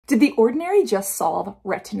Did The Ordinary just solve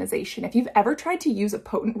retinization? If you've ever tried to use a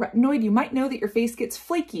potent retinoid, you might know that your face gets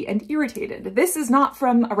flaky and irritated. This is not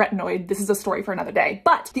from a retinoid. This is a story for another day.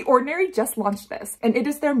 But The Ordinary just launched this, and it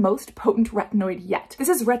is their most potent retinoid yet. This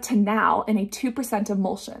is Retinal in a 2%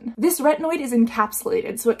 emulsion. This retinoid is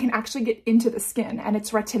encapsulated, so it can actually get into the skin, and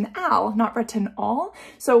it's Retinal, not Retinol,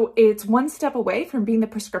 so it's one step away from being the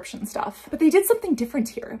prescription stuff. But they did something different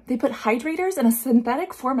here. They put hydrators and a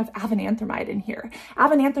synthetic form of avenanthamide in here.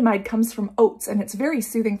 Avenanthamide comes from oats and it's very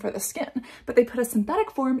soothing for the skin, but they put a synthetic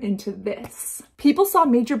form into this. People saw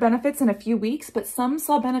major benefits in a few weeks, but some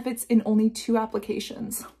saw benefits in only 2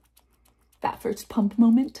 applications. That first pump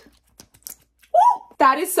moment. Woo!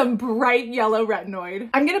 That is some bright yellow retinoid.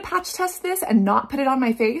 I'm gonna patch test this and not put it on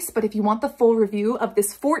my face, but if you want the full review of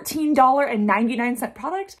this $14.99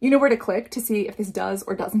 product, you know where to click to see if this does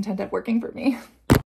or doesn't end up working for me.